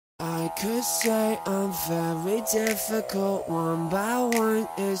I could say I'm very difficult. One by one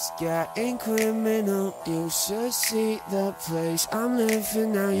it's getting criminal. You should see the place I'm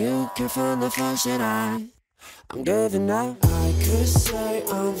living now. You can find the faults that I'm giving out. I could say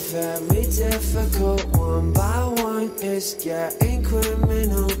I'm very difficult. One by one it's getting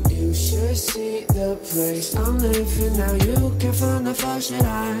criminal. You should see the place I'm living now. You can find the faults that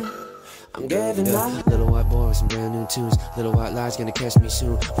I'm giving up. Little white boy with some brand new tunes. Little white lies gonna catch me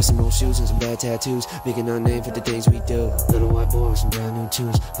soon. With some old shoes and some bad tattoos, making our name for the things we do. Little white boy with some brand new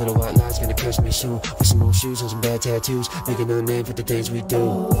tunes. Little white lies gonna catch me soon. With some old shoes and some bad tattoos, making our name for the things we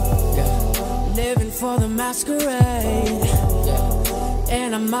do. Living for the masquerade,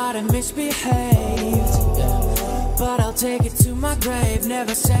 and I might have misbehaved, but I'll take it to my grave.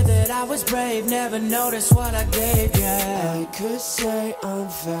 Never said that I was brave, never noticed what I gave, yeah. I could say I'm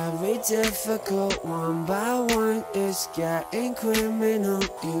very difficult. One by one it's getting criminal.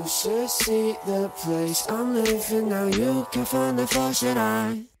 You should see the place I'm living now. You can find the faults that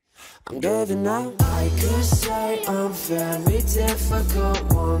I'm giving out. I could say I'm very difficult.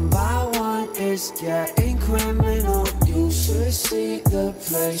 One by one it's getting criminal. You should see the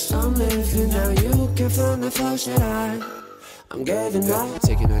place I'm living now. You can find the faults that I'm giving up.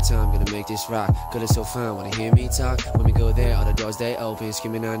 Taking our time, gonna make this rock. Girl, it's so fine, wanna hear me talk. When we go there, all the doors they open.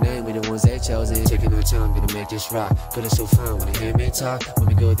 Screaming our name, we the ones they chosen. Taking our time, gonna make this rock. Girl, it's so fine, wanna hear me talk. When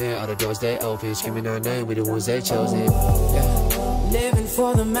we go there, all the doors they open. Screaming our name, we the ones they chosen. Living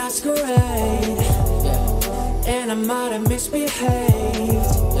for the masquerade, and I might have misbehaved,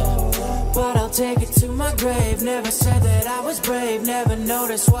 but I'll take it to my grave. Never said that I was brave, never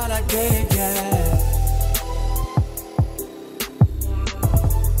noticed what I gave, yeah.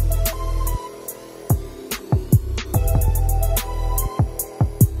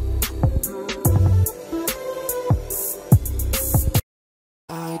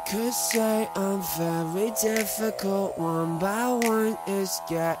 I could say I'm very difficult. One by one it's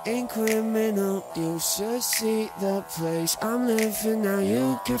getting criminal. You should see the place I'm living now.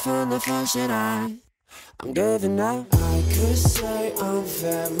 You can find the faults that I'm giving out. I could say I'm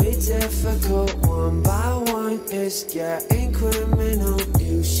very difficult. One by one it's getting criminal.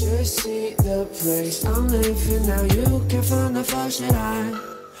 You should see the place I'm living now. You can find the faults that I'm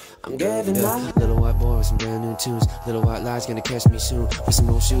giving up. Little white boy with some brand new tunes. Little white lies gonna catch me soon. With some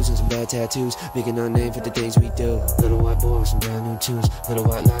old shoes and some bad tattoos, making our name for the things we do. Little white boy with some brand new tunes. Little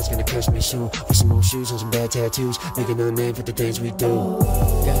white lies gonna catch me soon. With some old shoes and some bad tattoos, making our name for the things we do.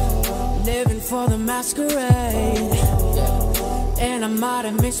 Living for the masquerade, and I might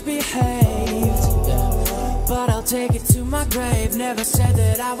have misbehaved, but I'll take it to my grave. Never said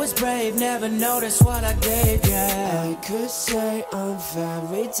that I was brave, never noticed what I gave, yeah. I could say I'm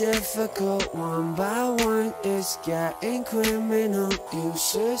very difficult. One by one it's getting criminal. You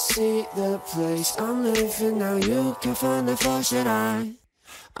should see the place I'm living now. You can find the faults that I'm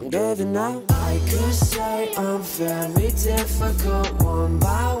giving out. I could say I'm very difficult. One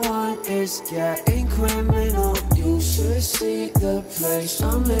by one it's getting criminal. You should see the place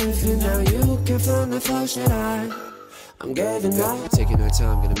I'm living now. You can find the faults that I'm giving up. Taking our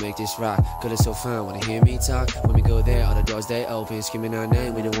time, gonna make this rock. Girl, it's so fine, wanna hear me talk. When we go there, all the doors they open. Screaming our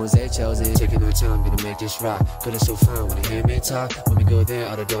name, we the ones they chosen. Taking our time, gonna make this rock. Girl, it's so fine, wanna hear me talk. When we go there,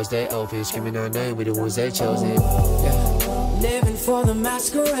 all the doors they open. Screaming our name, we the ones they chosen. Living for the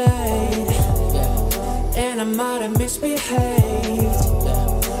masquerade, and I might have misbehaved,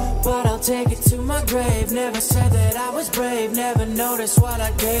 but I'll take it to my grave. Never said that I was brave, never noticed what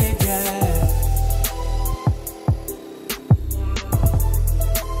I gave, yeah.